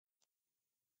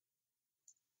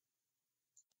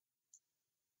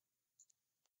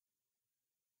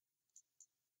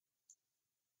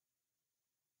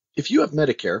If you have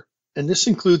Medicare, and this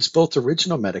includes both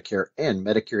Original Medicare and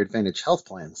Medicare Advantage health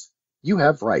plans, you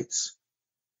have rights.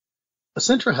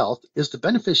 Acentra Health is the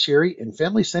Beneficiary and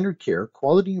Family-Centered Care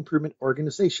Quality Improvement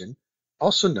Organization,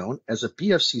 also known as a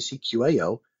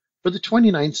BFCC-QIO, for the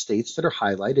 29 states that are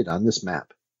highlighted on this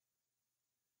map.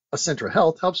 Acentra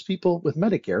Health helps people with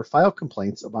Medicare file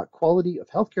complaints about quality of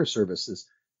healthcare services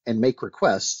and make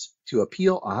requests to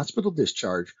appeal a hospital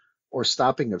discharge or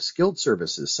stopping of skilled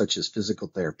services such as physical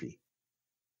therapy.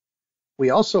 We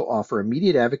also offer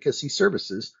immediate advocacy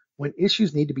services when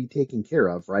issues need to be taken care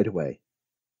of right away.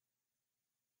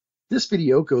 This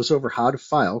video goes over how to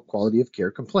file quality of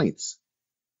care complaints.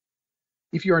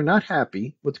 If you are not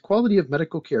happy with the quality of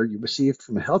medical care you received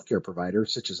from a healthcare provider,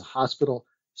 such as a hospital,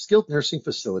 skilled nursing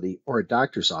facility, or a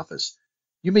doctor's office,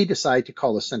 you may decide to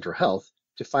call Acentra Health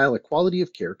to file a quality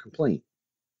of care complaint.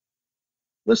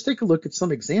 Let's take a look at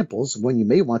some examples when you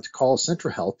may want to call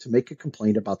Acentra Health to make a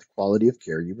complaint about the quality of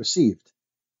care you received.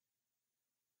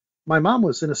 My mom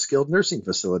was in a skilled nursing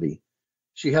facility.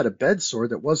 She had a bed sore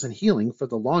that wasn't healing for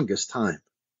the longest time.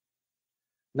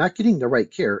 Not getting the right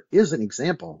care is an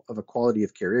example of a quality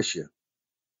of care issue.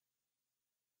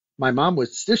 My mom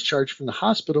was discharged from the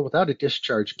hospital without a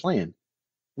discharge plan.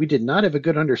 We did not have a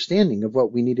good understanding of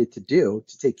what we needed to do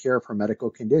to take care of her medical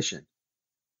condition.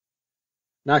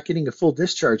 Not getting a full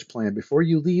discharge plan before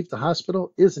you leave the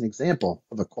hospital is an example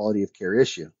of a quality of care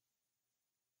issue.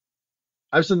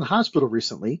 I was in the hospital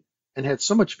recently and had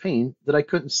so much pain that I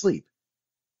couldn't sleep.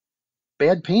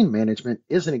 Bad pain management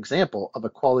is an example of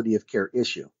a quality of care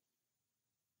issue.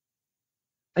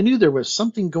 I knew there was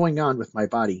something going on with my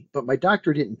body, but my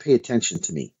doctor didn't pay attention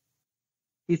to me.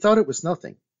 He thought it was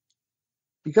nothing.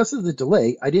 Because of the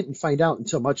delay, I didn't find out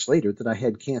until much later that I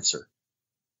had cancer.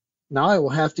 Now I will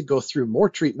have to go through more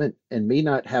treatment and may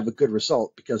not have a good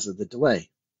result because of the delay.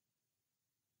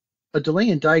 A delay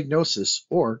in diagnosis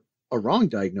or a wrong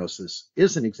diagnosis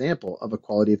is an example of a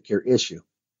quality of care issue.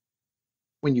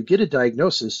 When you get a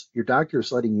diagnosis, your doctor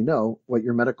is letting you know what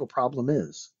your medical problem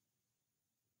is.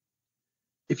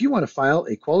 If you want to file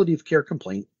a quality of care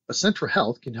complaint, Acentra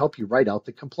Health can help you write out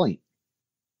the complaint.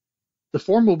 The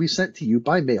form will be sent to you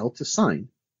by mail to sign.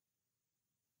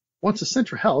 Once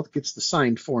Acentra Health gets the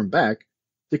signed form back,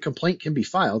 the complaint can be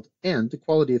filed and the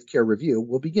quality of care review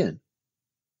will begin.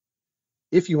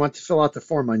 If you want to fill out the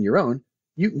form on your own,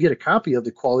 you can get a copy of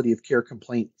the quality of care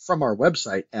complaint from our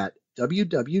website at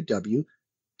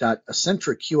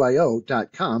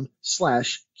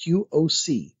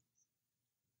www.acentraQIO.com/QOC.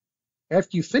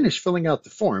 After you finish filling out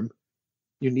the form,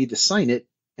 you need to sign it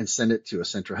and send it to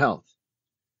Acentra Health.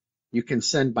 You can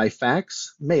send by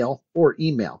fax, mail, or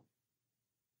email.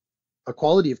 A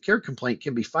quality of care complaint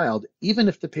can be filed even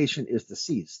if the patient is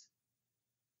deceased.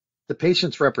 The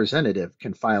patient's representative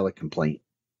can file a complaint.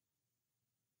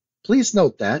 Please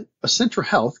note that Acentra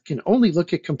Health can only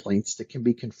look at complaints that can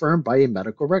be confirmed by a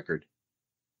medical record.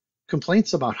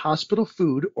 Complaints about hospital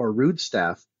food or rude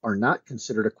staff are not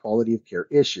considered a quality of care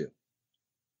issue.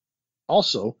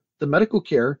 Also, the medical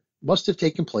care must have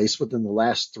taken place within the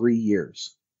last 3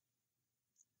 years.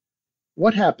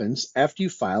 What happens after you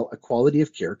file a quality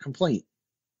of care complaint?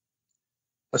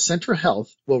 Acentra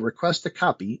Health will request a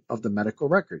copy of the medical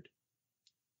record.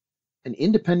 An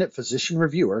independent physician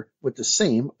reviewer with the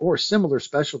same or similar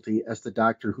specialty as the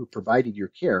doctor who provided your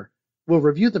care will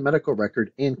review the medical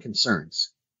record and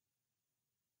concerns.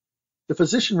 The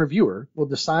physician reviewer will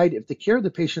decide if the care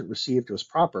the patient received was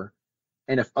proper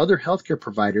and if other healthcare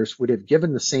providers would have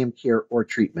given the same care or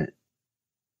treatment.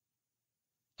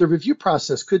 The review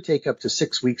process could take up to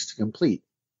 6 weeks to complete.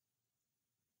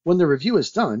 When the review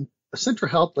is done, Acentra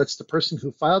Health lets the person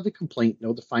who filed the complaint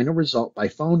know the final result by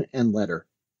phone and letter.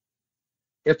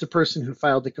 If the person who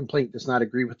filed the complaint does not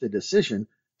agree with the decision,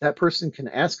 that person can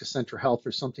ask Acentra Health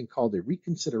for something called a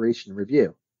reconsideration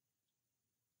review.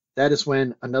 That is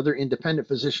when another independent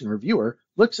physician reviewer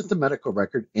looks at the medical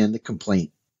record and the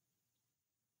complaint.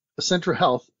 Acentra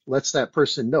Health lets that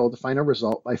person know the final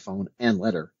result by phone and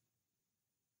letter.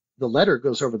 The letter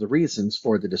goes over the reasons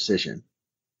for the decision.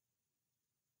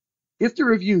 If the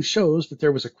review shows that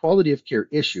there was a quality of care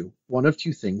issue, one of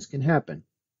two things can happen.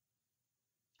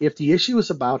 If the issue is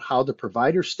about how the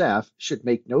provider staff should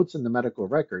make notes in the medical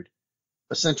record,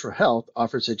 Acentra Health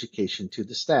offers education to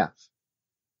the staff.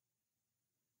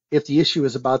 If the issue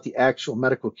is about the actual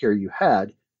medical care you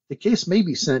had, the case may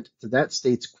be sent to that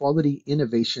state's Quality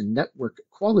Innovation Network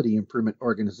Quality Improvement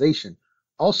Organization,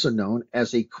 also known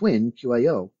as a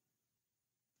QIO.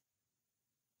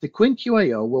 The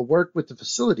QIO will work with the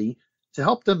facility to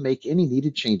help them make any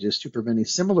needed changes to prevent a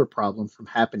similar problem from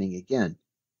happening again.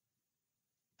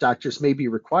 Doctors may be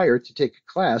required to take a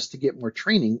class to get more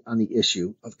training on the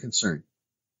issue of concern.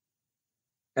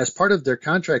 As part of their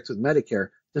contract with Medicare,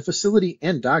 the facility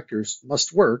and doctors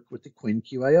must work with the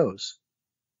QINs.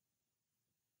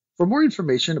 For more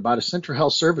information about Acentra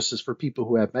Health services for people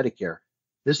who have Medicare,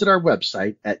 visit our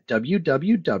website at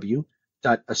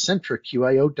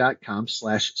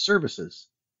www.acentraqio.com/services.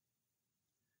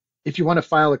 If you want to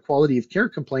file a quality of care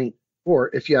complaint,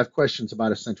 or if you have questions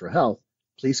about Acentra Health,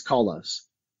 please call us.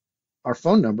 Our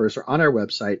phone numbers are on our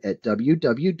website at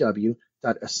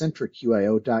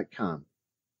www.acentraqio.com.